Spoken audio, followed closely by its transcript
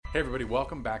Hey everybody,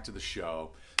 welcome back to the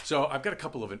show. So I've got a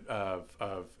couple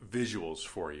of visuals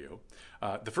for you.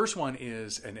 The first one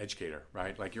is an educator,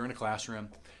 right? Like you're in a classroom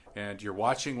and you're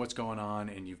watching what's going on,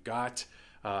 and you've got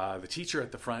the teacher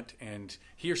at the front, and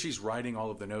he or she's writing all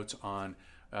of the notes on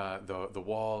the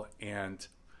wall, and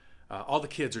all the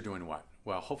kids are doing what?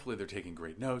 Well, hopefully they're taking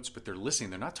great notes, but they're listening.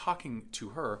 They're not talking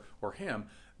to her or him.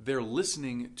 They're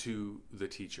listening to the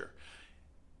teacher.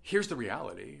 Here's the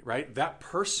reality, right? That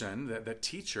person, that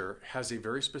teacher, has a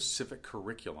very specific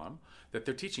curriculum that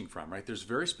they're teaching from, right? There's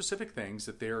very specific things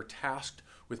that they are tasked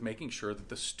with making sure that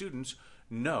the students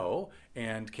know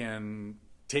and can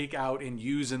take out and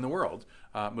use in the world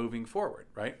moving forward,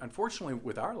 right? Unfortunately,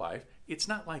 with our life, it's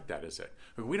not like that, is it?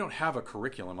 We don't have a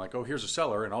curriculum like, oh, here's a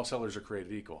seller and all sellers are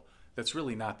created equal. That's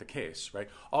really not the case, right?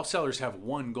 All sellers have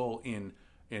one goal in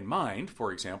mind,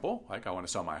 for example, like I want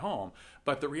to sell my home,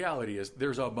 but the reality is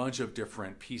there's a bunch of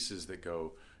different pieces that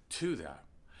go to that.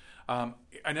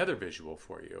 Another visual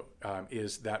for you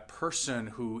is that person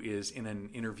who is in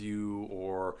an interview,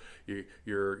 or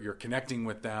you're connecting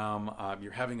with them,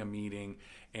 you're having a meeting,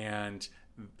 and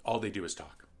all they do is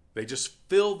talk. They just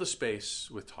fill the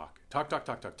space with talk.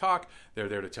 Talk. They're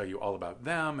there to tell you all about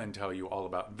them and tell you all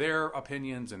about their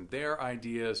opinions and their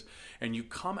ideas. And you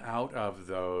come out of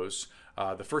those,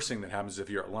 the first thing that happens if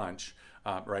you're at lunch,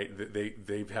 right?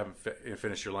 They haven't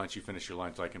finished your lunch. You finish your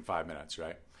lunch like in 5 minutes,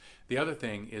 right? The other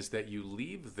thing is that you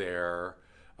leave there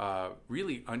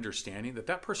really understanding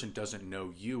that person doesn't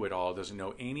know you at all, doesn't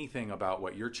know anything about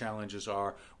what your challenges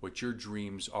are, what your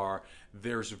dreams are.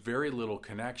 There's very little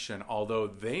connection, although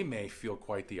they may feel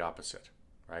quite the opposite,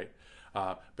 right?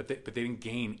 But they didn't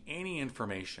gain any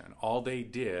information. All they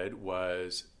did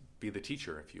was be the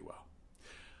teacher, if you will.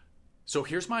 So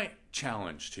here's my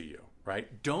challenge to you,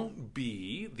 right? Don't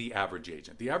be the average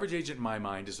agent. The average agent in my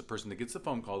mind is the person that gets the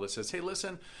phone call that says, hey,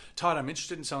 listen, Todd, I'm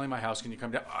interested in selling my house. Can you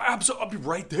come down? Absolutely, I'll be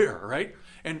right there, right?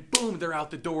 And boom, they're out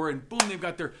the door, and boom, they've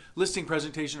got their listing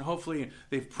presentation, hopefully,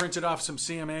 they've printed off some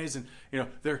CMAs, and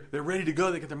they're ready to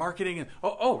go. They get their marketing, and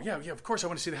yeah, of course I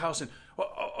want to see the house, and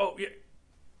yeah.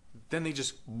 Then they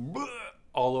just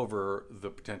all over the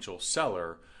potential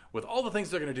seller with all the things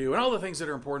they're going to do and all the things that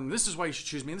are important. This is why you should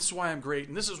choose me, and this is why I'm great,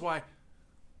 and this is why.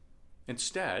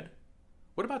 Instead,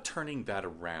 what about turning that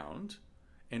around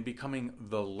and becoming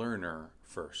the learner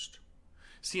first?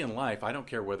 See, in life, I don't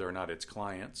care whether or not it's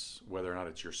clients, whether or not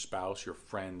it's your spouse, your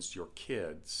friends, your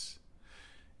kids.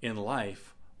 In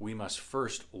life, we must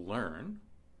first learn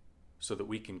so that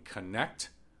we can connect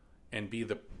and be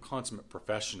the consummate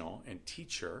professional and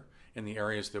teacher in the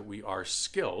areas that we are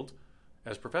skilled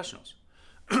as professionals.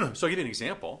 So I'll give you an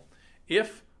example.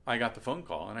 If I got the phone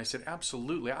call and I said,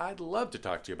 absolutely, I'd love to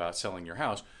talk to you about selling your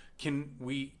house. Can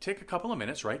we take a couple of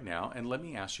minutes right now and let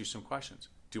me ask you some questions?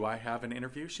 Do I have an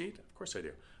interview sheet? Of course I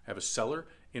do. I have a seller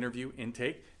interview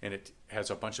intake, and it has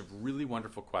a bunch of really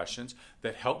wonderful questions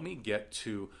that help me get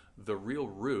to the real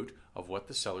root of what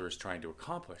the seller is trying to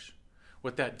accomplish.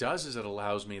 What that does is it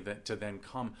allows me to then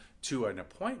come to an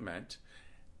appointment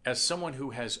as someone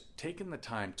who has taken the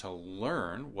time to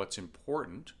learn what's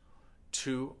important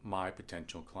to my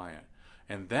potential client.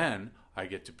 And then I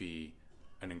get to be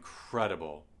an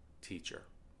incredible teacher.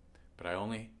 But I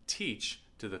only teach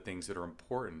to the things that are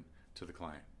important to the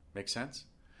client. Make sense?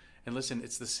 And listen,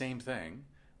 it's the same thing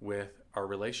with our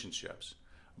relationships.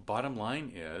 Bottom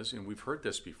line is, and we've heard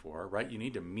this before, right? You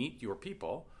need to meet your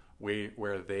people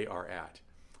where they are at.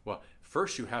 Well,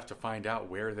 first you have to find out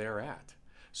where they're at.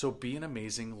 So be an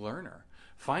amazing learner.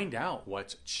 Find out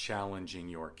what's challenging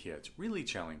your kids, really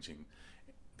challenging.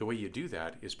 The way you do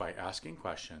that is by asking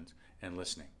questions and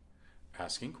listening.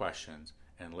 Asking questions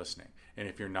and listening. And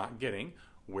if you're not getting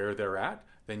where they're at,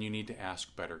 then you need to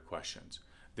ask better questions.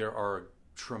 There are a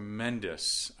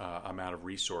tremendous amount of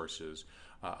resources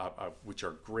which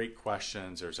are great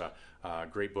questions. There's a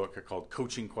great book called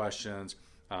Coaching Questions.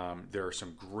 There are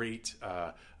some great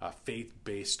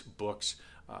faith-based books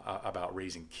about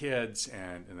raising kids,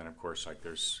 and then of course, like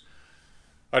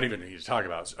I don't even need to talk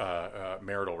about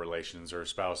marital relations or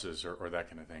spouses or that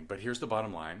kind of thing. But here's the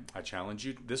bottom line. I challenge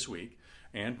you this week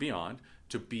and beyond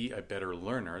to be a better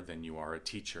learner than you are a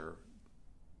teacher.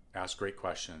 Ask great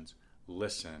questions,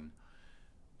 listen,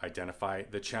 identify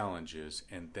the challenges,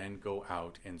 and then go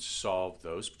out and solve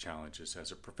those challenges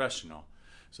as a professional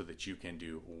so that you can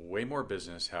do way more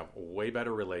business, have way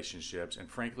better relationships, and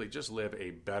frankly, just live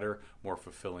a better, more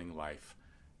fulfilling life,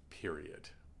 period.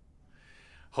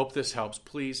 Hope this helps.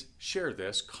 Please share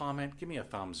this, comment, give me a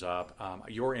thumbs up.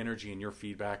 Your energy and your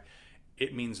feedback,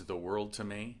 it means the world to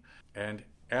me. And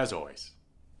as always,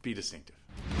 be distinctive.